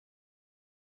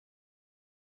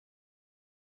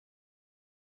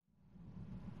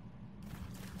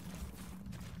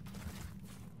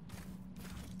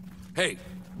Hey,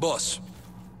 boss.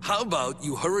 How about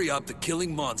you hurry up the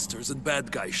killing monsters and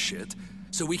bad guy shit,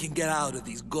 so we can get out of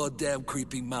these goddamn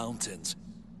creepy mountains?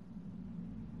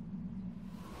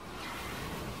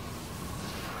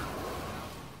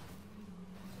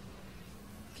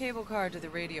 Cable car to the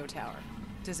radio tower.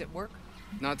 Does it work?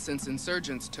 Not since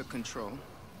insurgents took control.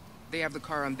 They have the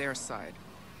car on their side.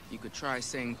 You could try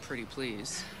saying pretty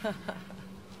please.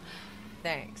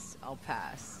 Thanks, I'll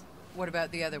pass. What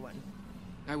about the other one?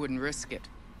 I wouldn't risk it.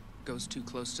 Goes too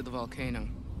close to the volcano.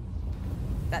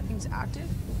 That thing's active?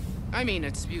 I mean,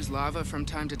 it spews lava from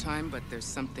time to time, but there's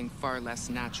something far less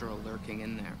natural lurking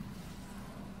in there.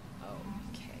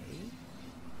 Okay.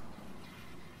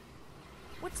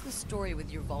 What's the story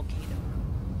with your volcano?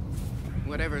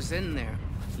 Whatever's in there,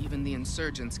 even the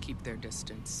insurgents keep their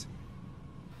distance.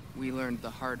 We learned the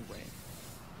hard way.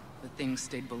 The thing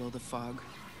stayed below the fog,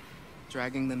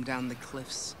 dragging them down the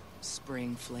cliffs,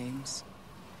 spraying flames.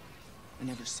 I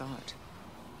never saw it,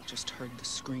 just heard the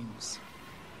screams.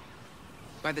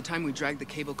 By the time we dragged the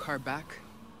cable car back,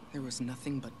 there was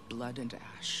nothing but blood and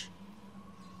ash.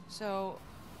 So,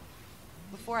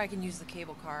 before I can use the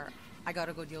cable car, I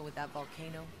gotta go deal with that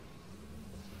volcano?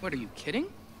 What, are you kidding?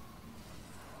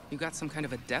 You got some kind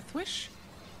of a death wish?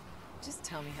 Just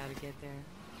tell me how to get there.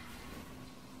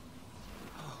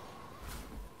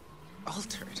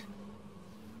 Altered.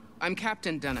 I'm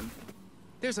Captain Dunham.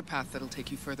 There's a path that'll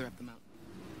take you further up the mountain.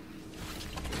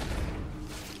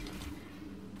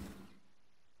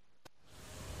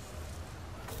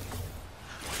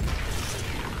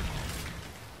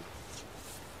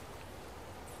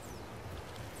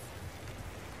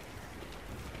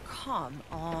 Come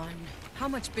on. How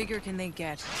much bigger can they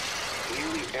get?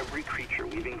 Nearly every creature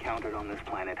we've encountered on this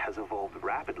planet has evolved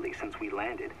rapidly since we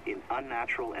landed, in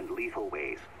unnatural and lethal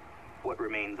ways. What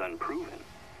remains unproven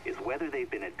is whether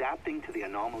they've been adapting to the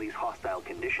anomaly's hostile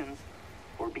conditions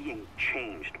or being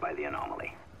changed by the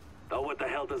anomaly. Oh, what the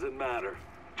hell does it matter?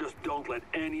 Just don't let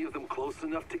any of them close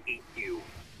enough to eat you.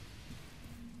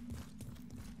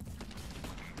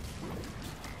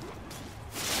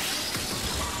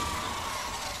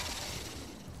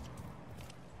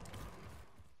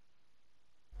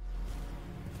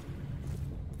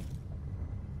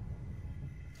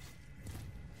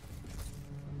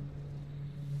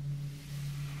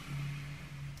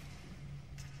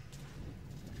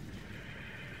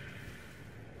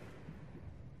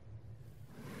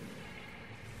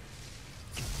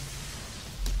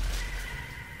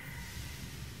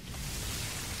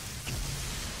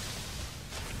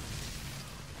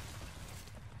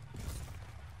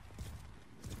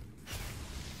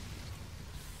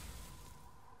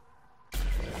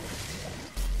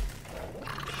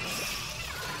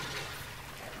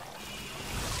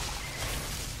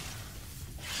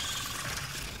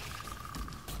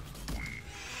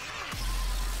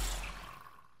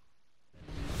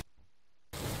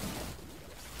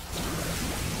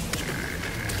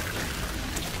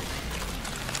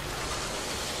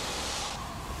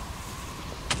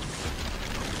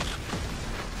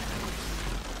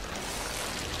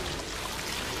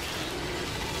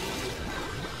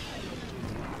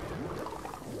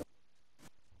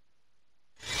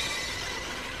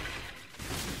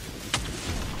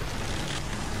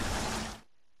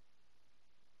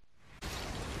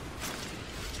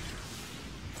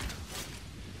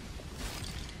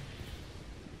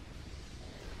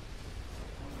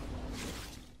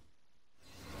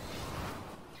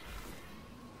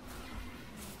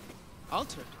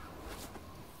 Altered?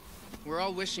 We're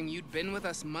all wishing you'd been with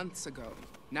us months ago.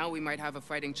 Now we might have a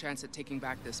fighting chance at taking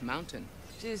back this mountain.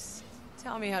 Just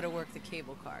tell me how to work the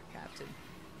cable car, Captain.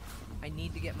 I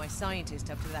need to get my scientist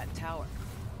up to that tower.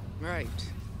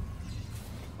 Right.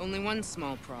 Only one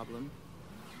small problem.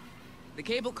 The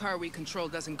cable car we control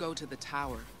doesn't go to the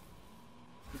tower.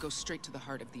 It goes straight to the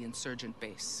heart of the insurgent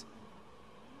base.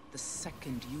 The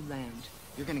second you land,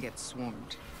 you're gonna get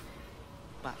swarmed.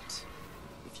 But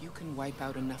if you can wipe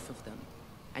out enough of them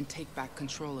and take back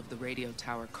control of the radio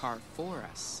tower car for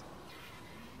us,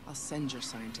 I'll send your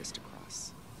scientist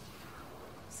across.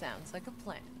 Sounds like a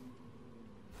plan.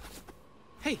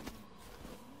 Hey!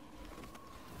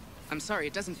 I'm sorry,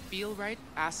 it doesn't feel right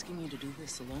asking you to do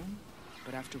this alone,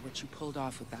 but after what you pulled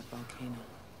off with that volcano...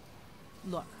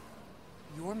 Look,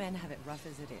 your men have it rough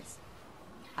as it is.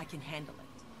 I can handle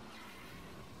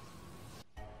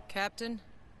it. Captain,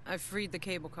 I've freed the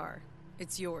cable car.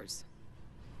 It's yours.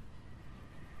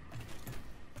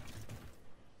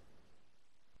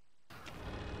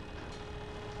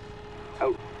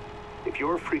 Out. If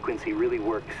your frequency really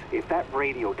works, if that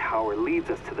radio tower leads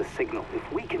us to the signal,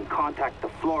 if we can contact the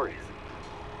Flores...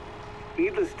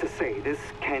 Needless to say, this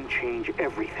can change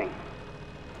everything.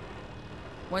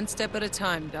 One step at a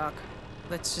time, Doc.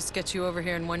 Let's just get you over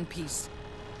here in one piece.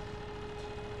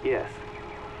 Yes.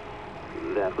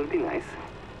 That would be nice.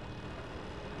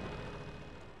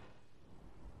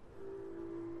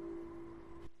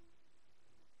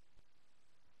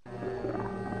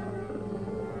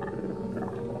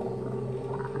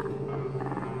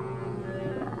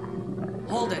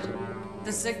 Hold it.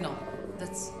 The signal.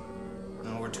 That's...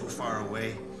 No, we're too far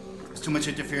away. There's too much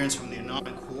interference from the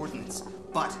anomalous coordinates.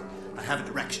 But I have a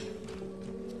direction.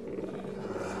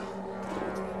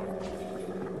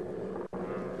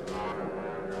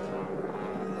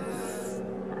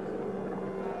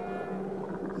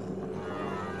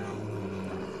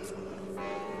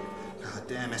 God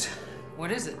damn it.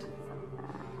 What is it?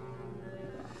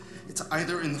 It's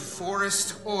either in the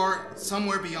forest or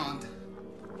somewhere beyond.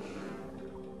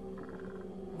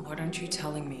 What aren't you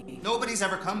telling me? Nobody's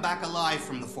ever come back alive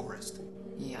from the forest.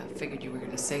 Yeah, I figured you were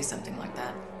gonna say something like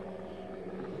that.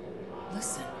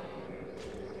 Listen.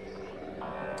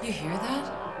 You hear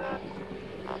that?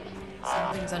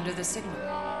 Something's under the signal.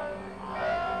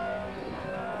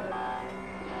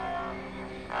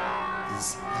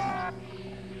 Is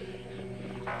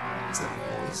that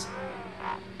a voice?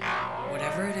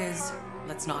 Whatever it is,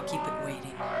 let's not keep it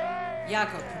waiting.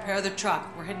 Jakob, prepare the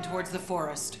truck. We're heading towards the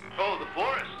forest. Oh, the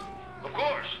forest? Of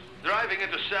course. Driving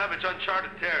into savage,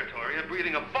 uncharted territory and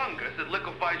breathing a fungus that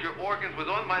liquefies your organs was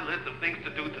on my list of things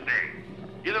to do today.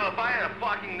 You know, if I had a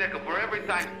fucking nickel for every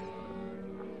time...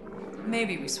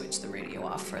 Maybe we switch the radio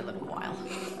off for a little while.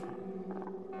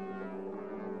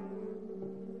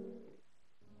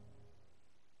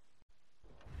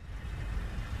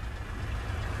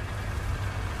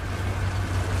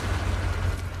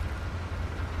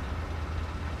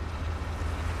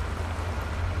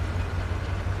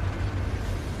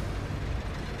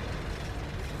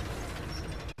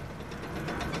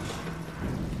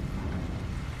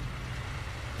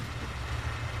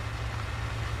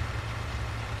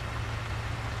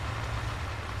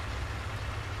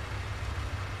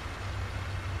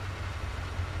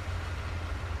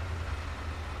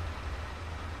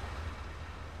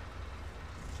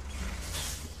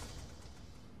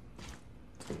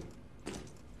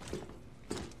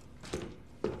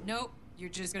 Nope, you're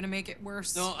just gonna make it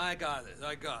worse. No, I got it.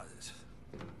 I got it.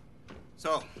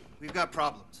 So, we've got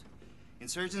problems.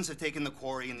 Insurgents have taken the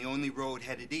quarry and the only road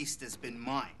headed east has been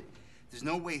mined. There's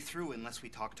no way through unless we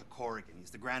talk to Corrigan.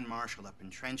 He's the Grand Marshal up in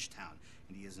Trenchtown,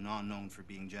 and he is not known for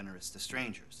being generous to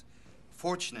strangers.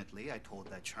 Fortunately, I told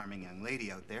that charming young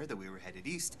lady out there that we were headed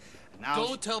east, and now...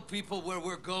 Don't tell people where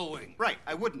we're going. Right,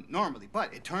 I wouldn't normally,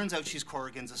 but it turns out she's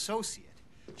Corrigan's associate.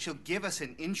 She'll give us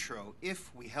an intro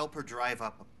if we help her drive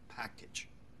up a package.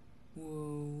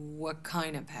 What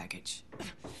kind of package?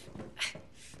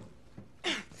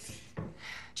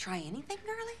 Try anything,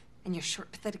 girlie, and your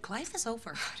short, pathetic life is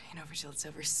over. It ain't over till it's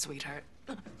over, sweetheart.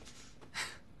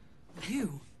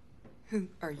 You? Who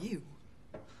are you?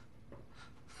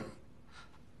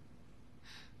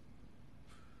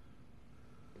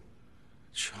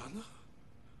 Shauna?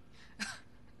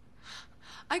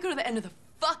 I go to the end of the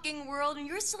fucking world and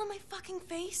you're still in my fucking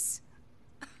face?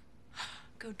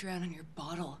 Go drown in your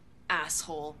bottle,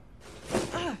 asshole.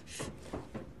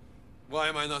 Why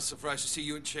am I not surprised to see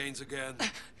you in chains again?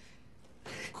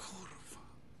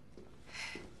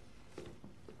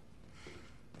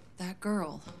 That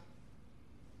girl.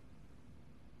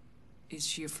 Is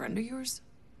she a friend of yours?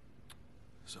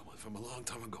 Someone from a long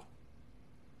time ago.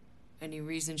 Any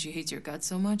reason she hates your guts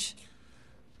so much?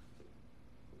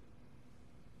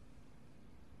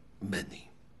 Many.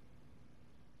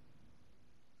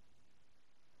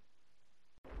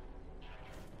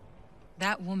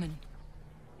 That woman.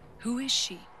 Who is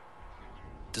she?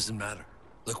 Doesn't matter.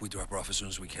 Look, we drop her off as soon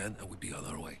as we can, and we'd be on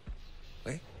our way.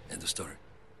 Okay? End of story.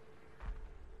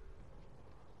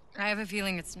 I have a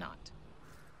feeling it's not.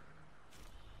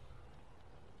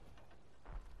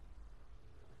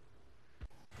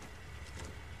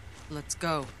 Let's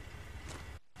go.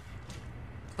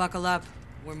 Buckle up.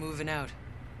 We're moving out.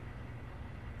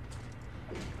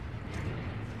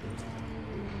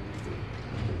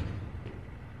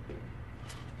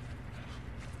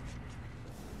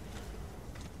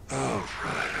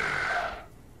 Outrider.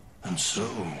 And so,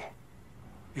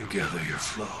 you gather your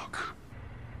flock.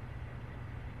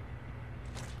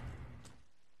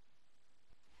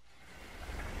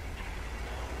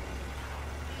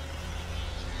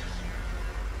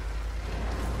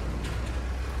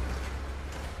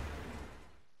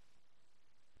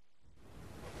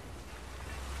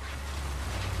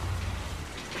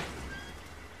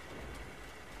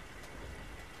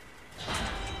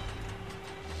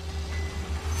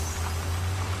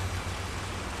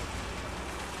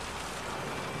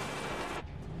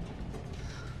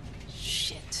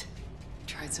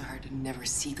 tried so hard to never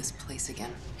see this place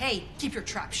again. Hey, keep your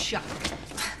trap shut.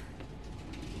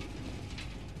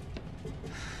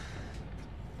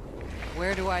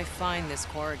 Where do I find this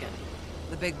Corrigan?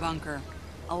 The big bunker.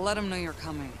 I'll let him know you're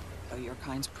coming, though your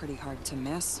kind's pretty hard to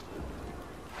miss.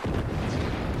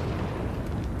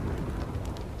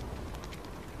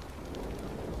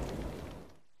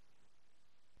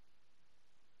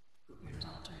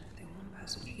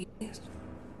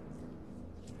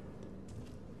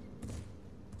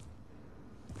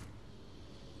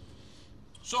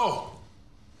 So,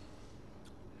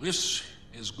 this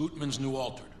is Gutman's new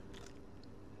Altered.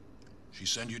 She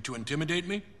sent you to intimidate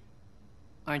me?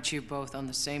 Aren't you both on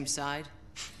the same side?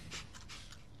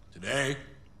 Today?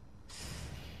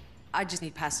 I just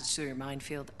need passage through your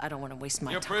minefield. I don't want to waste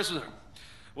my time. You're a prisoner.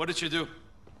 What did you do?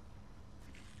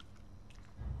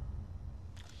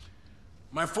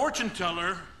 My fortune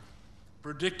teller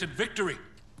predicted victory.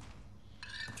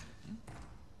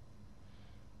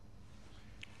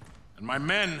 And my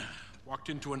men walked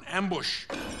into an ambush.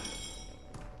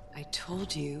 I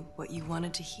told you what you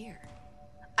wanted to hear.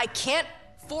 I can't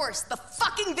force the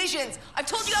fucking visions! I've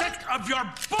told you— Sick of your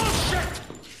bullshit!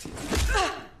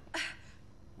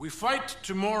 We fight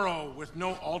tomorrow with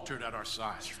no Altered at our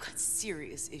side. You've got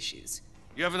serious issues.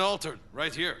 You have an Altered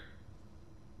right here.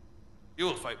 You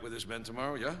will fight with his men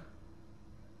tomorrow, yeah?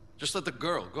 Just let the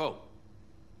girl go.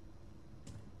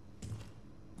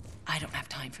 I don't have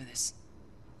time for this.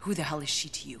 Who the hell is she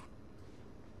to you?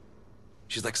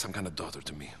 She's like some kind of daughter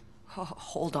to me. Oh,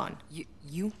 hold on.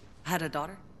 You had a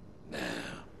daughter? Nah.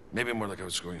 Maybe more like I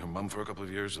was screwing her mom for a couple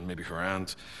of years, and maybe her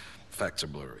aunt. Facts are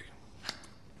blurry.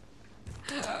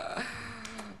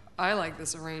 I like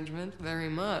this arrangement very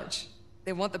much.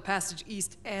 They want the passage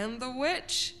east and the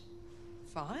witch.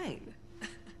 Fine.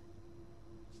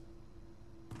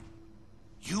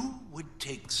 You would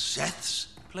take Seth's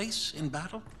place in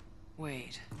battle?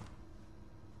 Wait.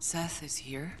 Seth is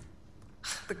here?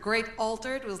 The Great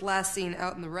Altered was last seen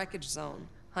out in the wreckage zone,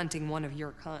 hunting one of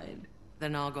your kind.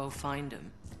 Then I'll go find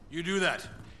him. You do that.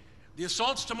 The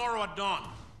assault's tomorrow at dawn.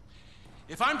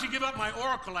 If I'm to give up my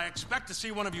oracle, I expect to see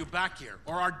one of you back here,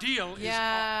 or our deal is—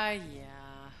 Yeah.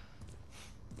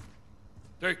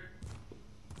 Hey.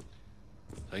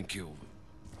 Thank you.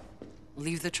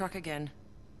 Leave the truck again,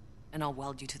 and I'll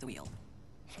weld you to the wheel.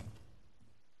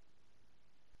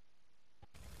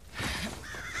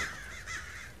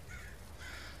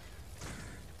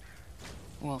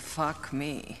 Well, fuck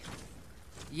me.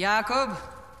 Jakob,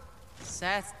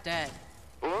 Seth's dead.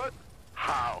 What?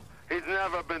 How? He's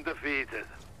never been defeated.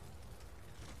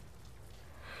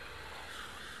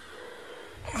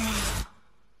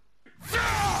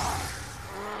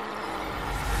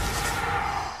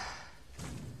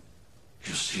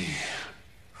 You see,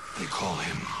 they call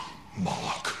him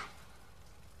Moloch.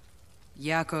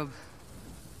 Jakob,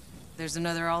 there's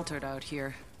another Altered out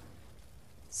here.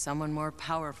 Someone more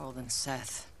powerful than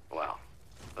Seth. Well,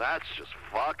 that's just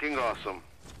fucking awesome.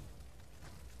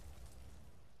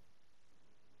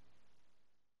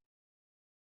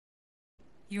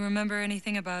 You remember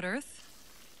anything about Earth?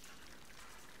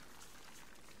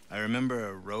 I remember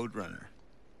a roadrunner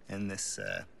and this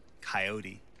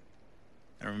coyote.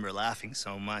 I remember laughing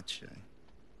so much, I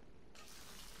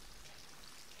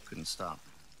couldn't stop.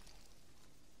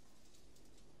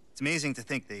 It's amazing to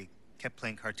think they kept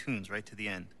playing cartoons right to the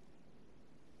end.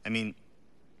 I mean,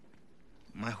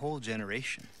 my whole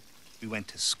generation. We went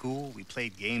to school, we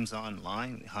played games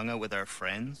online, we hung out with our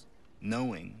friends,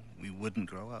 knowing we wouldn't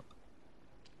grow up.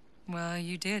 Well,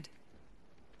 you did.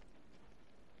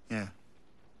 Yeah.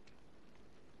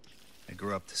 I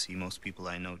grew up to see most people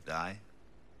I know die.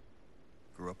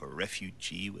 Grew up a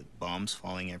refugee with bombs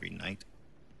falling every night.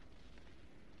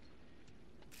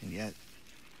 And yet,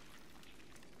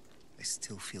 I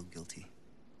still feel guilty.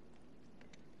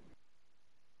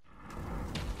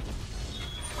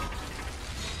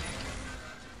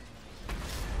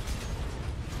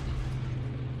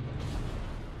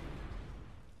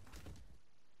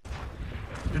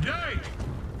 Today,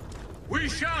 we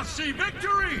shall see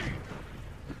victory!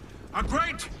 A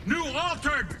great new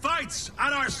Altered fights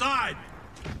at our side.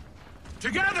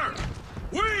 Together,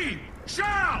 we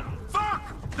shall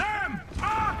fuck them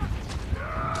up!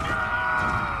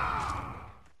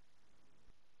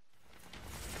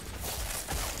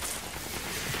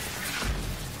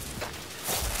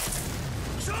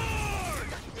 Sword!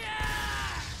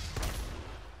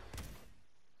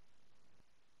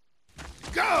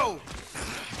 Go!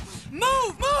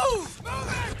 Move! Move! Move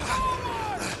it!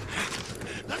 Forward!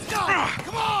 Let's go!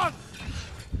 Come on!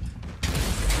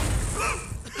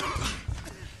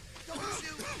 Don't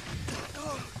shoot! No!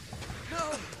 No!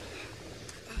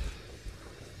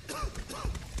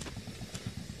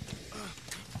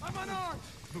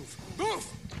 Move! Move!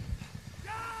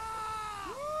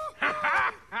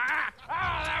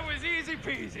 That was easy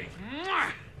peasy.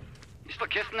 Mwah! You still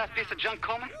kissing that piece of junk,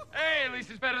 Coleman? Hey, at least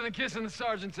it's better than kissing the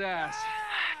sergeant's ass.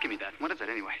 Give me that. What is it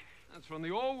anyway? That's from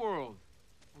the old world.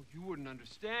 Oh, you wouldn't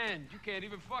understand. You can't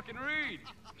even fucking read.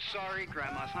 Sorry,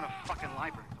 Grandma. It's not a fucking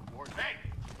library. It's a war. Hey!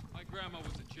 My grandma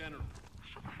was a general.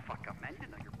 Shut the fuck up, man. You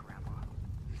didn't know your grandma.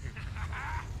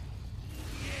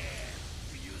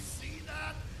 Do you see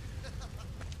that?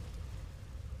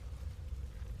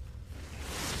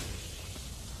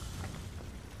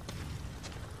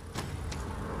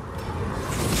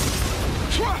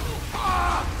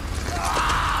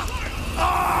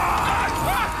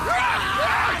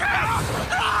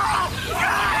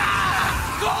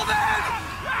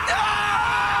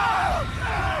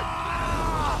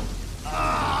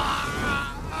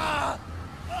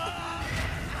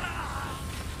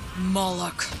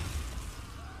 Moloch.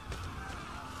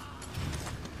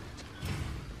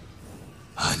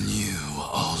 Anew,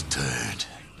 altered.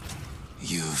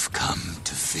 You've come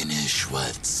to finish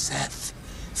what Seth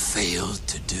failed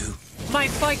to do. My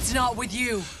fight's not with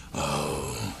you.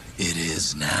 Oh, it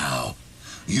is now.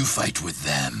 You fight with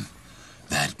them.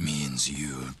 That means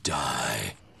you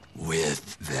die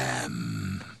with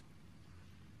them.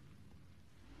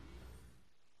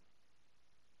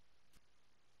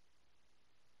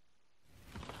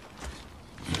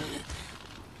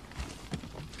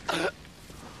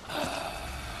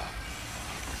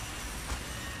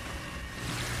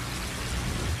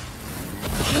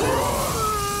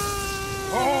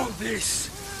 All this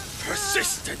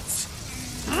persistence.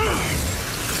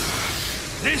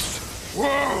 This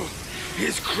world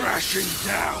is crashing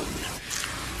down.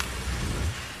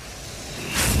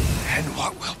 And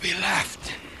what will be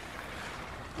left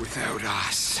without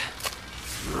us?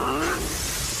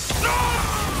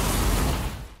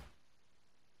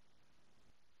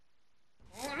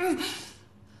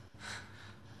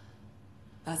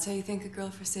 That's how you thank a girl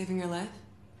for saving your life?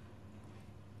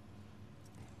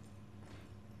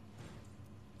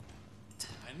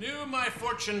 I knew my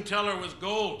fortune teller was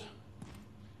gold.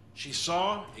 She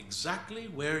saw exactly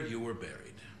where you were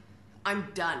buried. I'm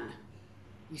done.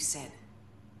 You said.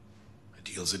 A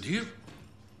deal's a deal.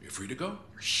 You're free to go.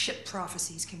 Your shit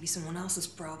prophecies can be someone else's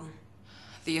problem.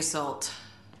 The assault.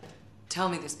 Tell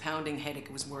me this pounding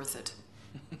headache was worth it.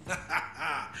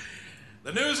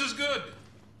 The news is good.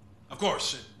 Of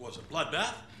course, it was a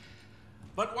bloodbath.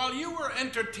 But while you were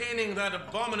entertaining that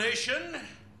abomination,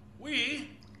 we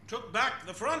took back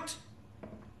the front.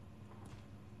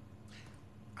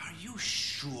 Are you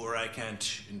sure I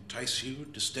can't entice you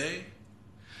to stay?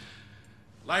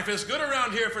 Life is good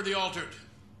around here for the altered.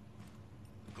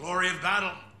 The glory of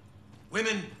battle.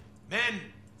 Women, men,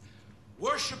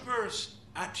 worshippers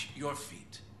at your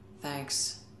feet.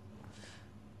 Thanks.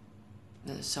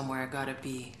 There's somewhere I gotta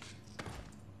be.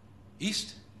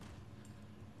 East?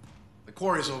 The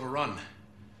quarry's overrun.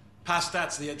 Past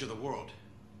that's the edge of the world.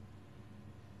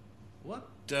 What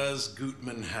does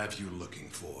Gutman have you looking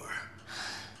for?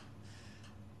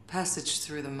 Passage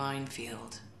through the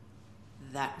minefield.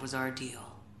 That was our deal.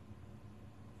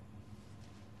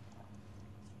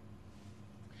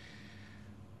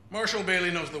 Marshal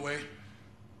Bailey knows the way.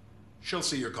 She'll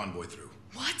see your convoy through.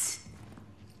 What?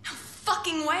 No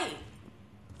fucking way!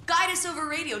 Guide us over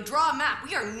radio, draw a map.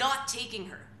 We are not taking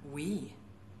her. We?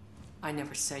 I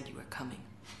never said you were coming.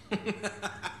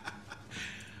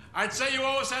 I'd say you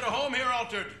always had a home here,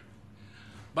 Altered.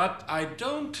 But I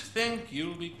don't think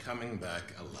you'll be coming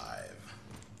back alive.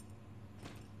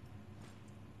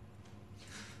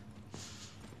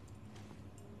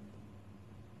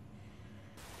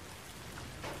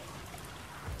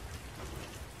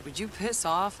 Would you piss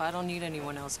off? I don't need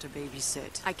anyone else to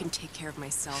babysit. I can take care of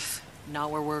myself.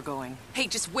 Not where we're going. Hey,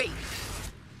 just wait!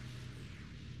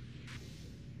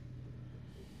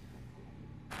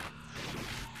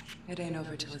 It ain't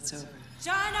over till it's over.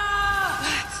 China!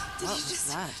 Did What you was just...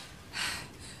 that?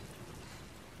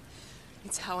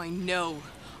 It's how I know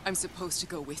I'm supposed to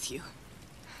go with you.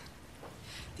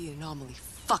 The anomaly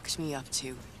fucked me up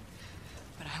too.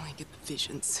 But I only get the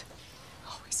visions.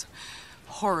 Always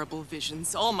horrible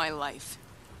visions all my life.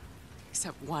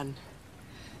 Except one.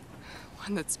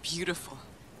 One that's beautiful.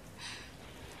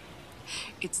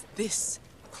 It's this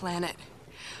planet.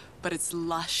 But it's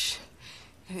lush.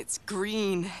 And it's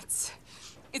green. It's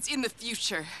in the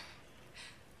future.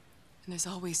 And there's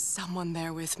always someone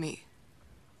there with me.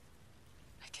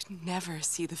 I could never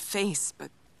see the face, but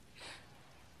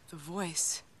the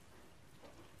voice.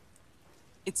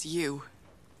 It's you.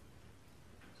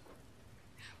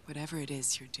 Whatever it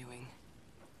is you're doing,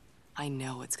 I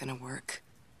know it's gonna work.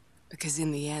 Because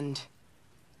in the end,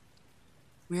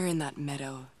 We're in that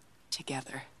meadow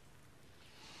together.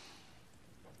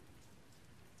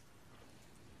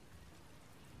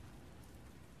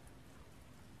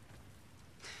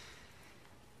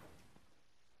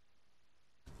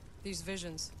 These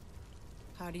visions,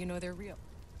 how do you know they're real?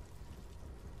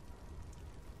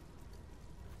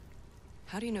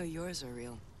 How do you know yours are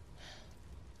real?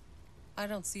 I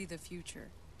don't see the future,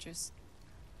 just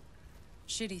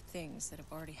shitty things that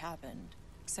have already happened.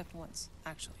 Except once,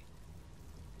 actually.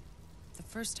 The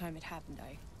first time it happened,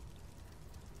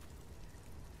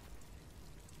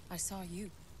 I saw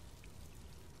you.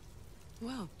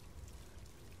 Well,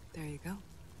 there you go.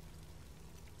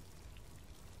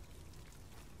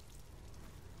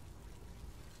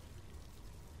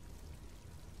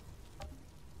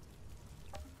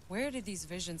 Where did these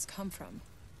visions come from?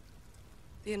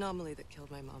 The anomaly that killed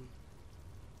my mom.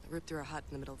 I ripped through her hut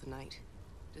in the middle of the night.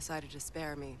 Decided to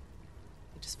spare me.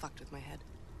 It just fucked with my head.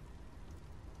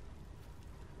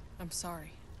 I'm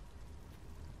sorry.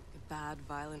 The bad,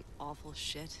 violent, awful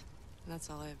shit. And that's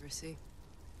all I ever see.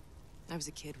 I was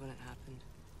a kid when it happened.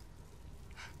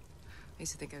 I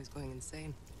used to think I was going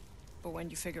insane. But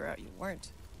when you figure out you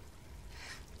weren't?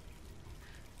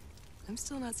 I'm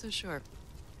still not so sure.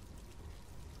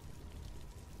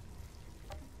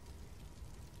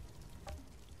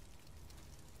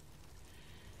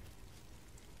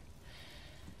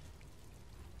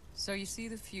 So you see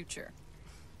the future.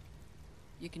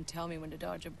 You can tell me when to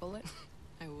dodge a bullet?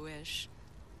 I wish.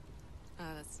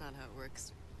 That's not how it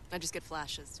works. I just get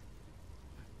flashes.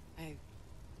 I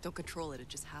don't control it, it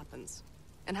just happens.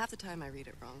 And half the time I read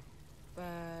it wrong.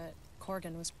 But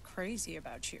Corgan was crazy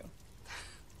about you.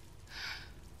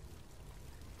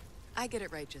 I get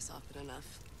it right just often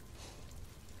enough.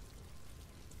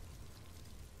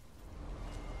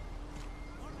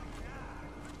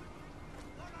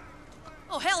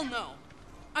 Oh, hell no!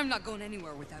 I'm not going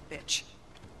anywhere with that bitch.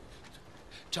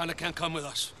 Chana can't come with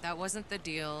us. That wasn't the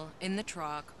deal. In the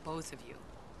truck, both of you.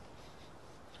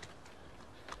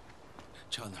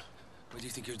 Chana, what do you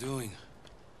think you're doing?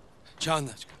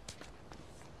 Chana,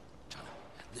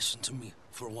 listen to me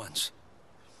for once.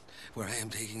 Where I am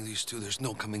taking these two, there's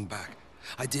no coming back.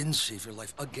 I didn't save your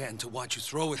life again to watch you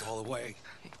throw it all away.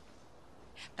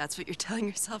 That's what you're telling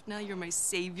yourself now? You're my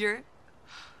savior?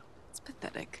 It's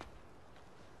pathetic.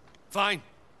 Fine.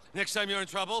 Next time you're in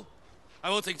trouble, I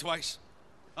won't think twice.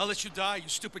 I'll let you die, you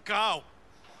stupid cow.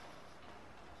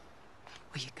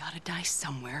 Well, you gotta die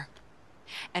somewhere.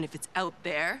 And if it's out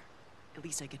there, at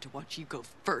least I get to watch you go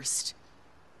first.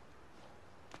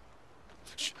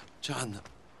 John.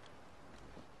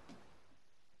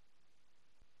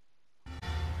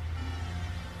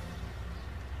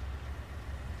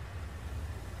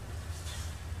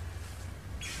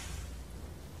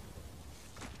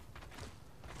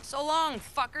 So long,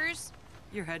 fuckers.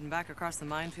 You're heading back across the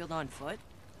minefield on foot?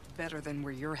 Better than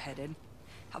where you're headed.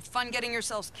 Have fun getting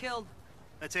yourselves killed.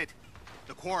 That's it.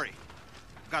 The quarry.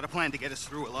 I've got a plan to get us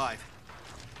through alive.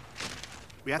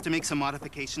 We have to make some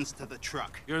modifications to the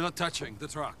truck. You're not touching the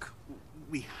truck.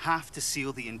 We have to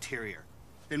seal the interior.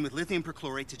 Then with lithium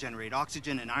perchlorate to generate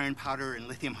oxygen and iron powder and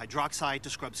lithium hydroxide to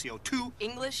scrub CO2.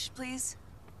 English, please?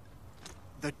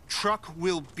 The truck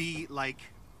will be like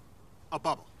a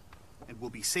bubble. And we'll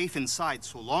be safe inside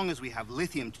so long as we have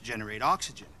lithium to generate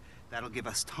oxygen. That'll give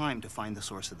us time to find the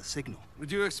source of the signal.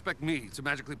 Would you expect me to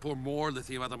magically pour more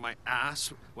lithium out of my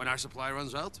ass when our supply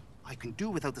runs out? I can do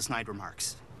without the snide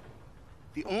remarks.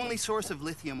 The only source of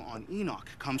lithium on Enoch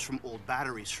comes from old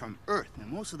batteries from Earth. Now,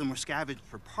 most of them were scavenged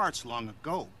for parts long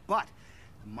ago, but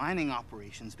the mining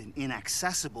operation's been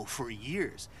inaccessible for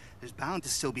years. There's bound to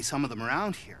still be some of them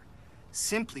around here.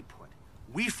 Simply put,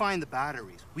 we find the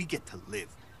batteries, we get to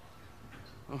live.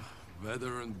 Oh,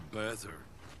 better and better.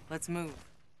 Let's move.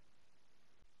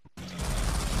 Thank you.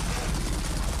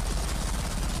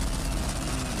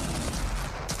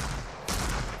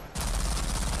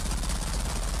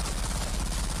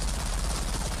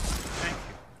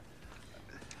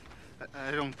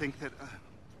 I don't think that...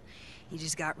 You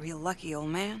just got real lucky, old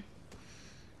man.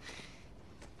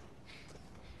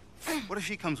 What if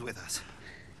she comes with us?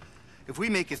 If we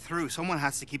make it through, someone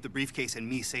has to keep the briefcase and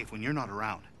me safe when you're not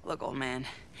around. Look, old man,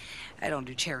 I don't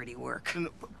do charity work. No,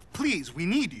 please, we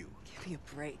need you. Give me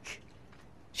a break.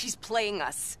 She's playing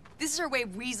us. This is her way of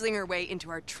weaseling her way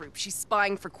into our troop. She's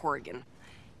spying for Corrigan. You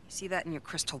see that in your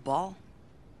crystal ball?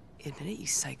 Admit it, you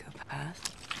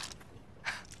psychopath.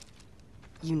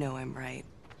 You know I'm right.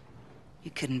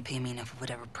 You couldn't pay me enough of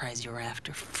whatever prize you were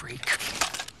after, freak.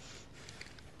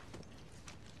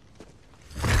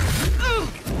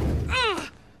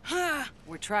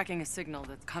 We're tracking a signal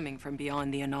that's coming from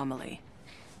beyond the anomaly.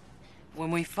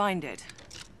 When we find it,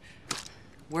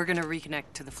 We're gonna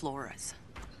reconnect to the Floras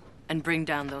and bring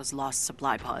down those lost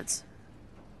supply pods.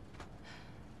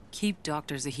 Keep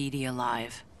Dr. Zahedi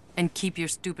alive and keep your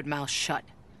stupid mouth shut,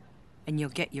 and you'll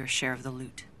get your share of the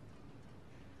loot.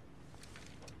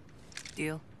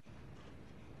 Deal?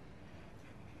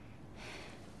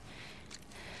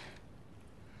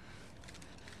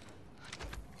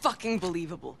 Fucking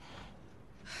believable.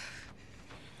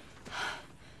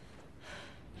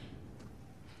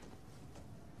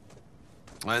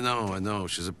 I know.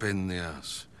 She's a pain in the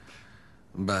ass.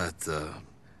 But,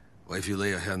 well, if you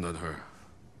lay a hand on her,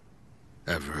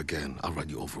 ever again, I'll run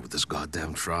you over with this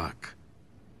goddamn truck.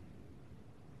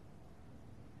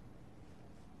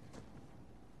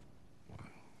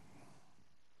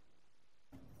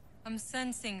 I'm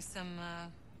sensing some,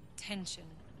 tension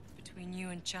between you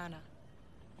and Chana.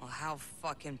 Well, how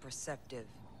fucking perceptive.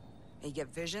 You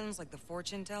get visions like the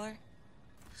fortune teller?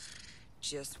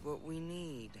 Just what we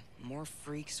need. More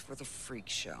freaks for the freak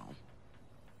show.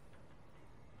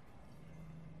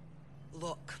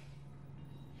 Look,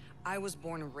 I was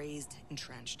born and raised in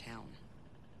Trench Town.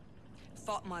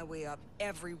 Fought my way up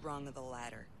every rung of the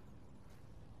ladder.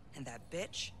 And that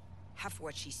bitch, half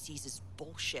what she sees is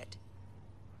bullshit.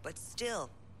 But still,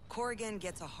 Corrigan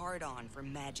gets a hard-on for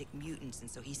magic mutants, and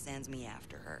so he sends me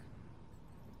after her.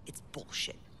 It's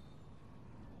bullshit.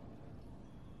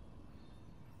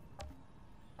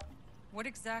 What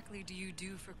exactly do you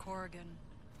do for Corrigan?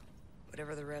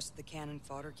 Whatever the rest of the cannon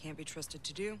fodder can't be trusted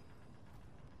to do.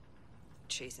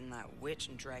 Chasing that witch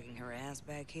and dragging her ass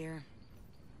back here.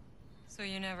 So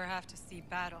you never have to see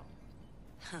battle?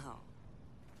 Oh,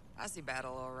 I see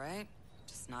battle all right.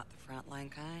 Just not the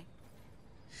frontline kind.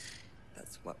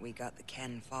 That's what we got the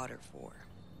cannon fodder for.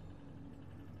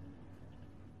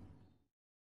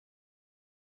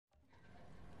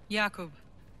 Jakub,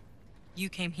 you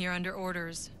came here under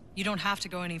orders. You don't have to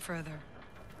go any further.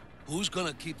 Who's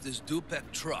gonna keep this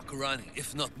Dupek truck running,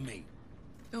 if not me?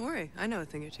 Don't worry, I know a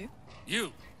thing or two.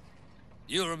 You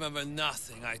remember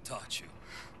nothing I taught you.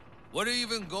 What are you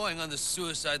even going on this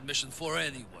suicide mission for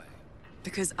anyway?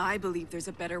 Because I believe there's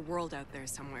a better world out there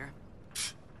somewhere.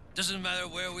 Doesn't matter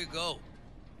where we go.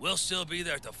 We'll still be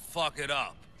there to fuck it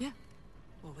up. Yeah.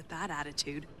 Well, with that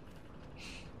attitude.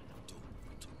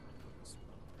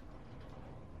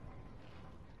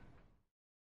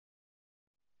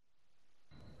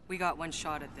 We got one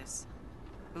shot at this.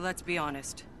 But let's be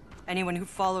honest. Anyone who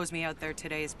follows me out there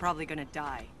today is probably gonna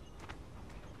die.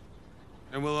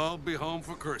 And we'll all be home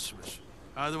for Christmas.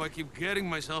 How do I keep getting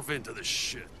myself into this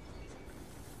shit?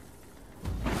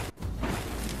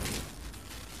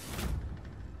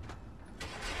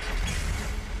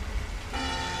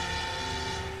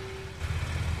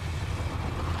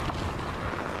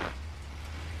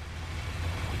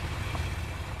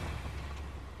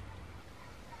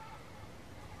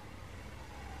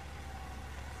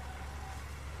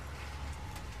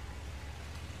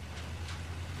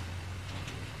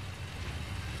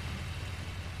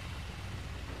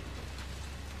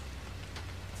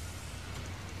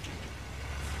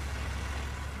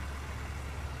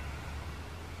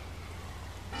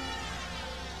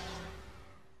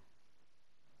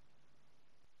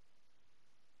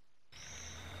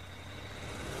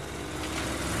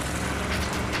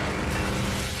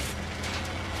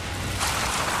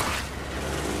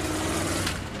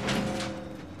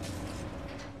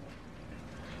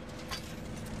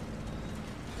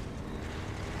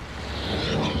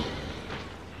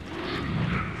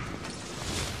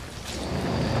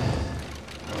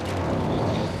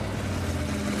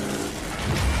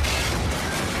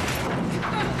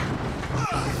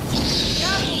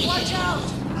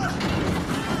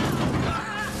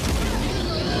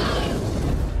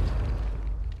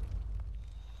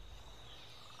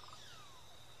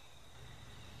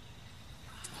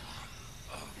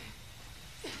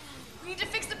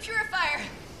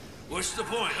 What's the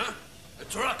point, huh? The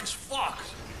truck is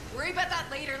fucked. Worry about that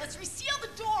later. Let's reseal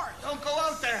the door. Don't go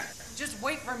out there. Just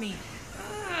wait for me.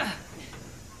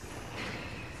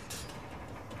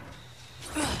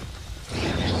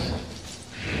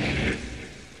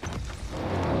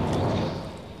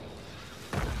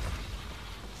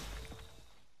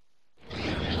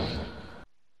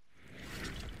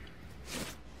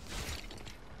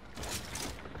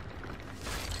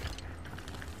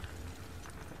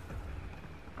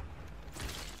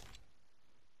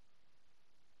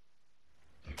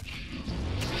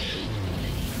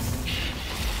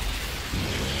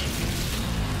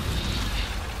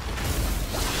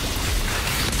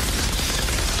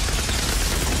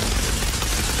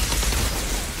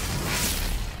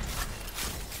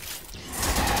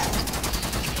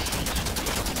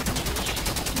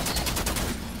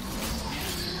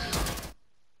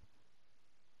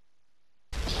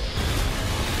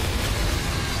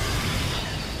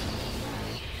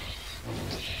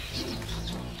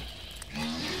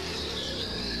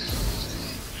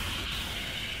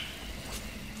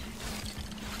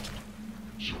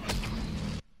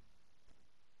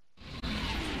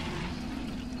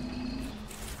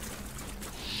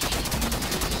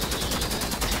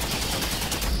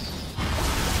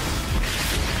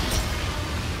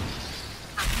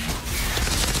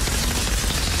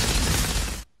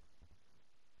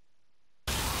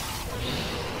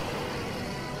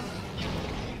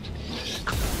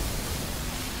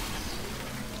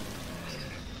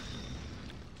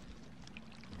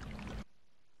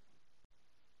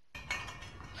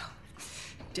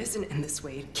 doesn't end this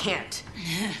way. It can't.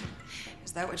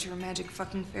 Is that what your magic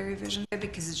fucking fairy vision did?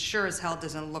 Because it sure as hell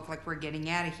doesn't look like we're getting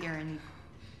out of here and...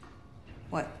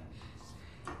 What?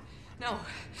 No.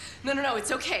 No,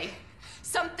 it's okay.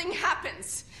 Something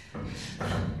happens.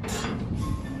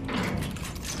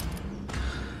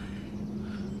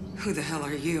 Who the hell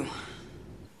are you?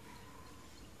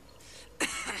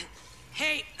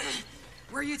 Hey,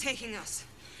 where are you taking us?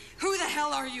 Who the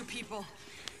hell are you people?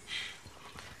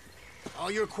 All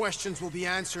your questions will be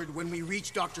answered when we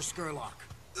reach Dr. Skurlock.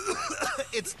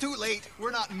 It's too late.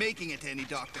 We're not making it to any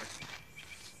doctor.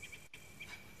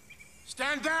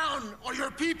 Stand down, or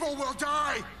your people will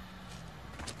die!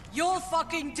 You'll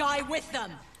fucking die with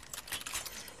them!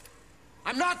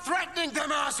 I'm not threatening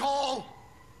them, asshole!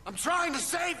 I'm trying to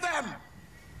save them!